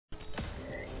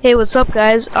Hey, what's up,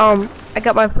 guys? I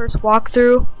got my first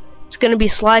walkthrough. It's gonna be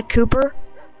Sly Cooper,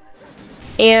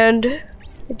 and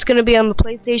it's gonna be on the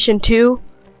PlayStation 2.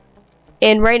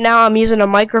 And right now, I'm using a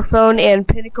microphone and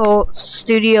Pinnacle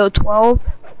Studio 12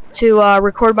 to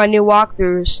record my new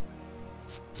walkthroughs.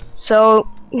 So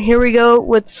here we go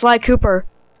with Sly Cooper.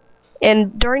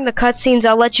 And during the cutscenes,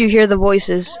 I'll let you hear the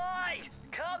voices. Sly,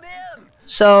 come in.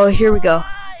 So here we go.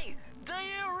 Sly, do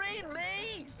you read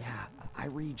me? Yeah, I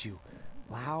read you.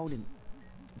 Loud and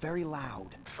very loud.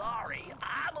 Sorry,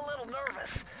 I'm a little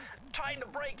nervous. Trying to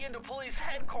break into police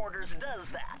headquarters does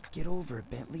that. Get over it,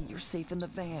 Bentley. You're safe in the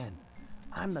van.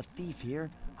 I'm the thief here.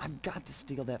 I've got to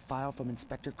steal that file from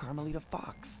Inspector Carmelita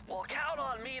Fox. Well, count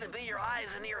on me to be your eyes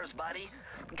and ears, buddy.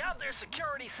 Got their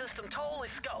security system totally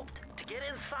scoped. To get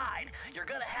inside, you're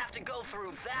gonna have to go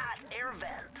through that air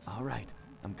vent. All right,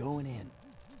 I'm going in.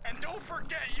 And don't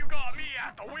forget you got me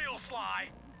at the wheel, Sly.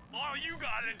 All you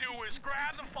gotta do is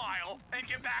grab the file and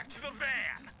get back to the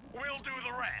van. We'll do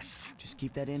the rest. Just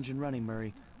keep that engine running,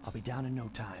 Murray. I'll be down in no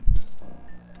time.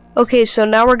 Okay, so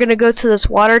now we're gonna go to this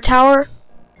water tower,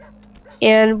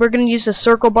 and we're gonna use the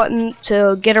circle button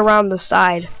to get around the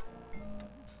side.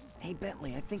 Hey,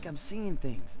 Bentley, I think I'm seeing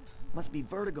things. Must be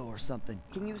vertigo or something.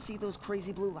 Can you see those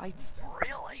crazy blue lights?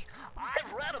 Really?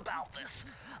 I've read about this.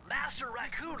 Master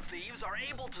raccoon thieves are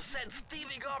able to sense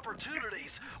thieving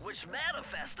opportunities, which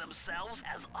manifest themselves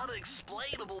as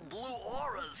unexplainable blue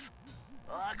auras.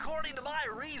 According to my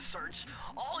research,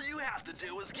 all you have to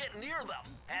do is get near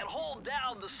them and hold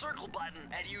down the circle button,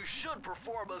 and you should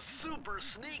perform a super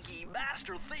sneaky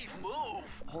master thief move.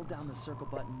 Hold down the circle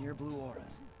button near blue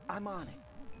auras. I'm on it.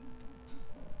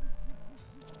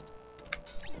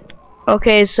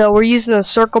 Okay, so we're using the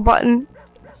circle button,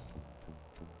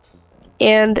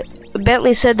 and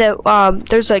Bentley said that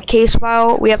there's a case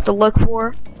file we have to look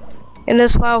for, and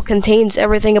this file contains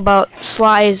everything about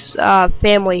Sly's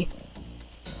family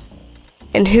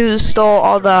and who stole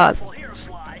all the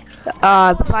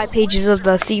 5 pages of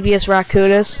the Thievius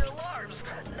Raccoonus.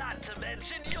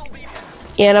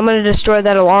 And I'm gonna destroy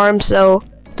that alarm so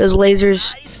those lasers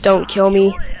don't kill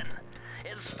me.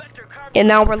 And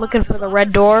now we're looking for the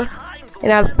red door,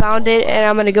 and I've found it, and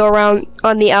I'm gonna go around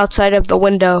on the outside of the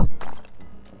window.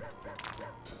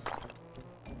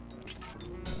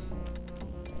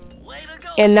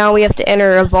 And now we have to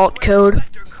enter a vault code,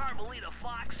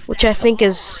 which I think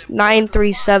is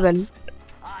 937.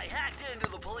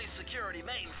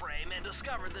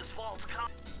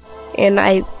 And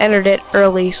I entered it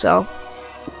early, so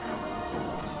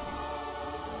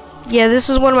yeah, this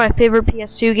is one of my favorite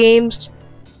PS2 games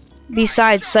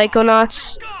besides Psychonauts.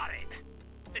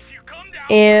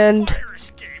 And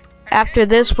after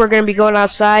this, we're gonna be going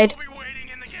outside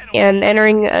and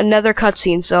entering another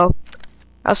cutscene, so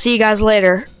I'll see you guys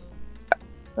later.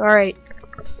 Alright.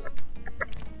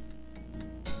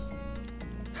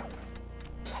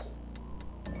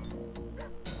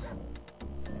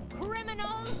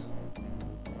 Criminals!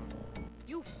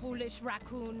 You foolish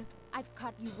raccoon. I've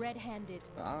caught you red-handed.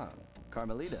 Ah,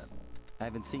 Carmelita. I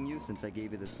haven't seen you since I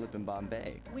gave you the slip in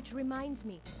Bombay. Which reminds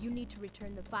me, you need to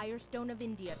return the Firestone of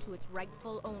India to its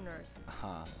rightful owners.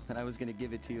 And I was gonna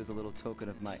give it to you as a little token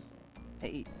of my...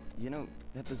 Hey, you know,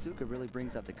 that bazooka really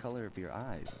brings out the color of your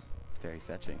eyes. Very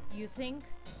fetching. You think?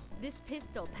 This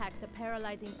pistol packs a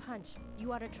paralyzing punch.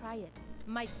 You ought to try it.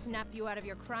 Might snap you out of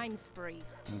your crime spree.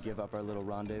 And give up our little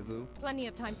rendezvous? Plenty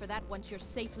of time for that once you're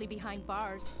safely behind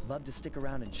bars. Love to stick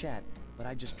around and chat, but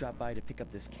I just dropped by to pick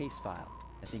up this case file.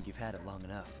 I think you've had it long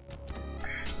enough.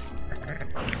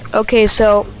 Okay,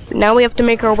 so now we have to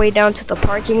make our way down to the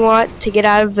parking lot to get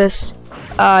out of this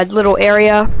little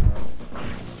area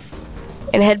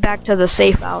and head back to the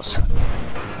safe house.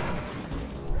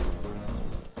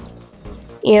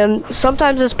 And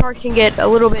sometimes this part can get a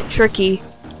little bit tricky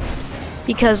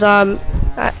because I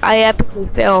epically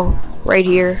fail right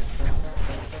here.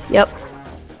 Yep.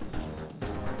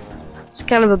 It's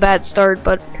kind of a bad start,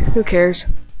 but who cares?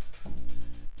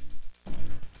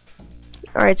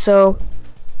 Alright, so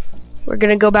we're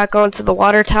gonna go back onto the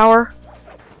water tower.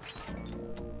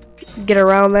 Get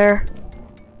around there.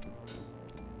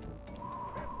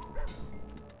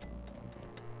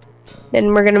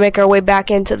 Then we're gonna make our way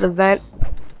back into the vent.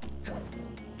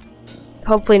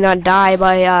 Hopefully not die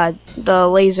by the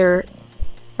laser,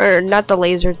 or not the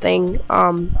laser thing,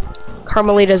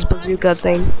 Carmelita's bazooka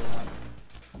thing.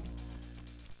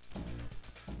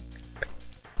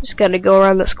 Just gotta go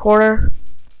around this corner,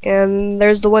 and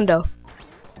there's the window.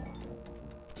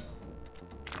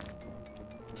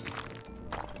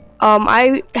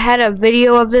 I had a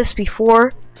video of this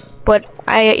before, but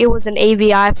it was an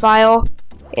AVI file,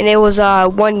 and it was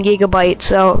 1 gigabyte,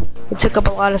 so It took up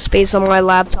a lot of space on my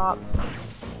laptop.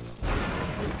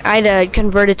 I had to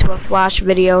convert it to a Flash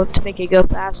video to make it go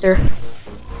faster.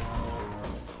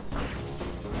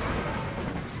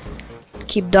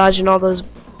 Keep dodging all those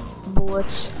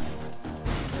bullets.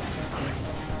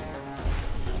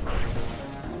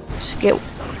 Just get a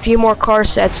few more car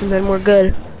sets and then we're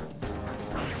good.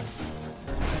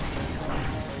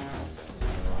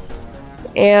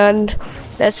 And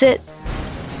that's it.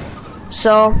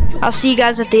 So, I'll see you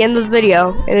guys at the end of the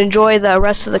video, and enjoy the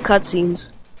rest of the cutscenes.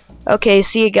 Okay,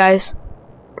 see you guys.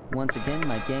 Once again,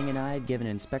 my gang and I had given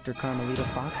Inspector Carmelita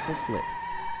Fox the slip.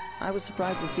 I was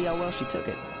surprised to see how well she took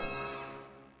it.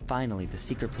 Finally, the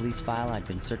secret police file I'd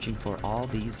been searching for all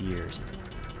these years.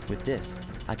 With this,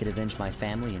 I could avenge my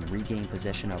family and regain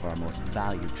possession of our most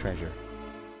valued treasure.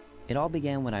 It all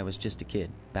began when I was just a kid,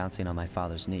 bouncing on my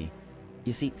father's knee.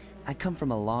 You see, I come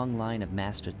from a long line of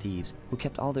master thieves who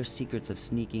kept all their secrets of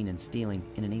sneaking and stealing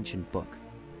in an ancient book.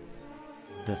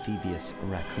 The Thievius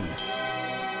Raccoonus.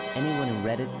 Anyone who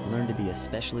read it learned to be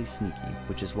especially sneaky,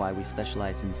 which is why we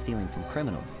specialize in stealing from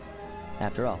criminals.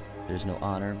 After all, there's no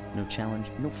honor, no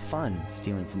challenge, no fun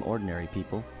stealing from ordinary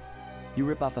people. You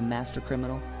rip off a master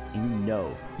criminal, and you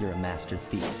know you're a master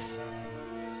thief.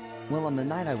 Well, on the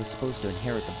night I was supposed to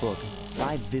inherit the book,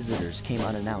 5 visitors came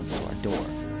unannounced to our door.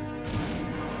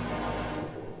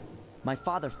 My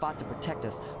father fought to protect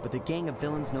us, but the gang of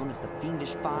villains known as the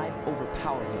Fiendish Five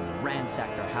overpowered him and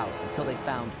ransacked our house until they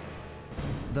found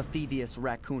the Thievius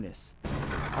Raccoonus.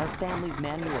 Our family's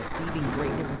manual of thieving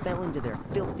greatness fell into their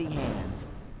filthy hands.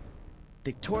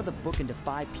 They tore the book into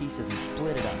 5 pieces and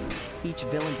split it up, each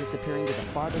villain disappearing to the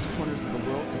farthest corners of the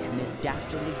world to commit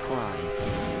dastardly crimes.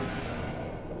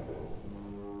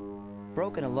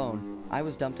 Broken alone, I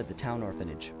was dumped at the town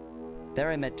orphanage. There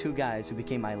I met 2 guys who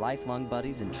became my lifelong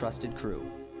buddies and trusted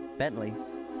crew. Bentley,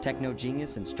 techno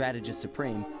genius and strategist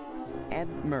supreme, and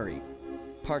Murray,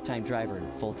 part-time driver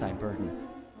and full-time burden.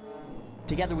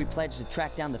 Together we pledged to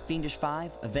track down the Fiendish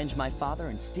Five, avenge my father,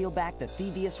 and steal back the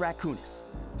Thievius Raccoonus.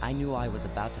 I knew I was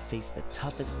about to face the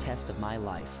toughest test of my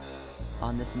life.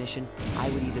 On this mission, I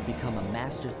would either become a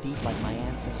master thief like my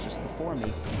ancestors before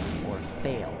me, or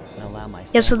fail and allow my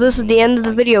Yeah, so this is the end of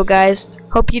the video, guys.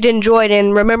 Hope you did enjoy it,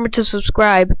 and remember to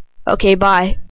subscribe. Okay, bye.